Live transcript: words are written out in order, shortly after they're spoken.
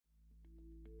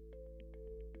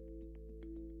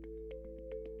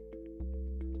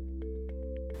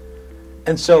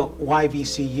And so why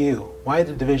VCU? Why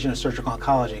the Division of Surgical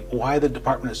Oncology? Why the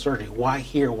Department of Surgery? Why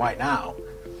here? Why now?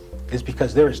 Is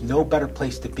because there is no better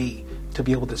place to be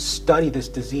able to study this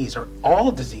disease or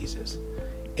all diseases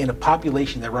in a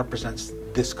population that represents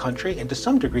this country and to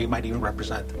some degree might even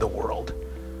represent the world.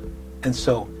 And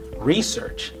so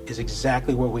research is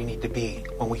exactly where we need to be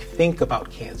when we think about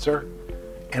cancer,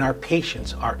 and our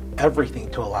patients are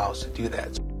everything to allow us to do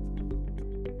that.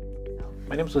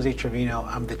 My name is Trevino.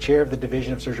 I'm the chair of the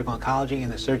Division of Surgical Oncology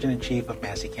and the Surgeon-in-Chief of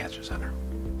Massey Cancer Center.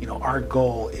 You know, our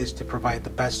goal is to provide the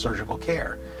best surgical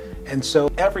care. And so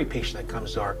every patient that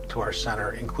comes to our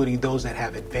center, including those that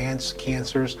have advanced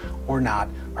cancers or not,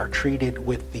 are treated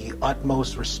with the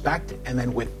utmost respect and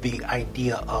then with the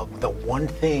idea of the one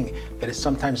thing that is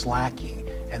sometimes lacking,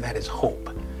 and that is hope.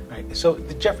 Right? So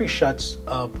the Jeffrey Schutz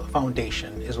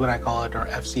Foundation is what I call it, or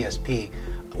FCSP,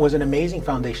 was an amazing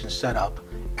foundation set up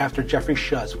after Jeffrey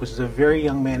Schutz, which is a very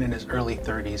young man in his early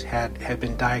 30s, had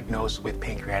been diagnosed with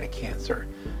pancreatic cancer.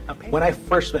 When I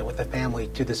first met with the family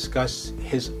to discuss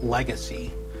his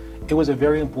legacy, it was a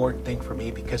very important thing for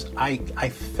me because I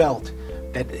felt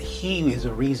that he is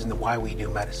a reason why we do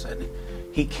medicine.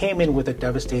 He came in with a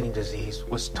devastating disease,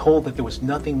 was told that there was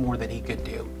nothing more that he could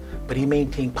do, but he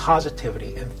maintained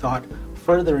positivity and thought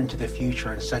further into the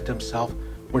future and said to himself,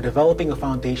 we're developing a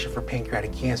foundation for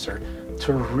pancreatic cancer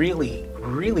to really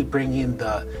bring in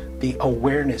the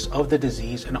awareness of the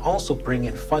disease and also bring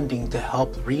in funding to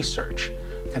help research,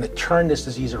 kind of turn this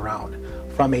disease around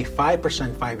from a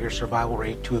 5% 5-year survival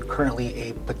rate to currently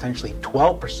a potentially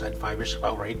 12% 5-year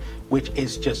survival rate, which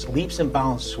is just leaps and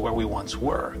bounds to where we once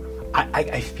were.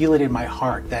 I feel it in my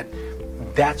heart that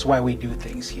that's why we do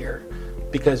things here,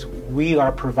 because we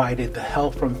are provided the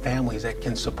help from families that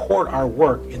can support our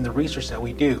work in the research that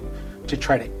we do to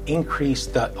try to increase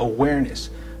the awareness,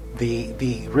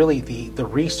 the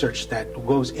research that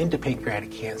goes into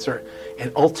pancreatic cancer,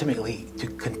 and ultimately to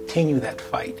continue that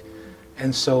fight.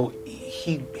 And so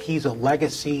he's a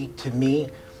legacy to me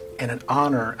and an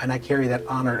honor, and I carry that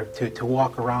honor to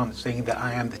walk around saying that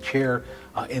I am the chair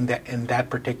in that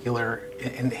particular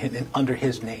under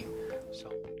his name.